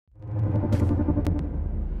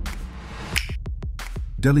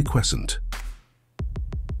Deliquescent.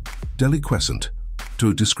 Deliquescent.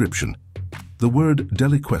 To description. The word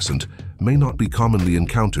deliquescent may not be commonly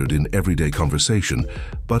encountered in everyday conversation,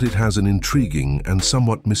 but it has an intriguing and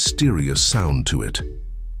somewhat mysterious sound to it.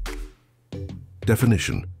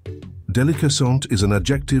 Definition. Deliquescent is an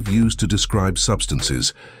adjective used to describe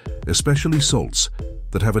substances, especially salts,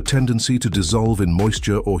 that have a tendency to dissolve in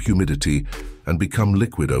moisture or humidity and become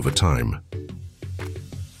liquid over time.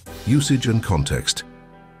 Usage and context.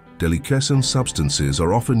 Deliquescent substances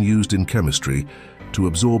are often used in chemistry to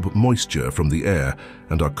absorb moisture from the air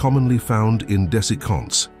and are commonly found in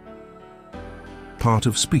desiccants. Part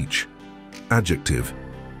of speech. Adjective.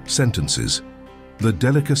 Sentences. The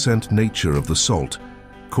deliquescent nature of the salt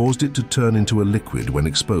caused it to turn into a liquid when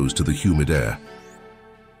exposed to the humid air.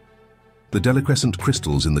 The deliquescent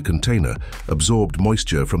crystals in the container absorbed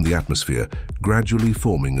moisture from the atmosphere, gradually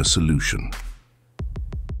forming a solution.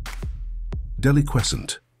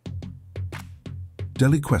 Deliquescent.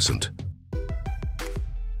 Deliquescent.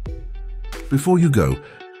 Before you go,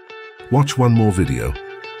 watch one more video.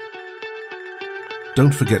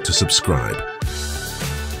 Don't forget to subscribe.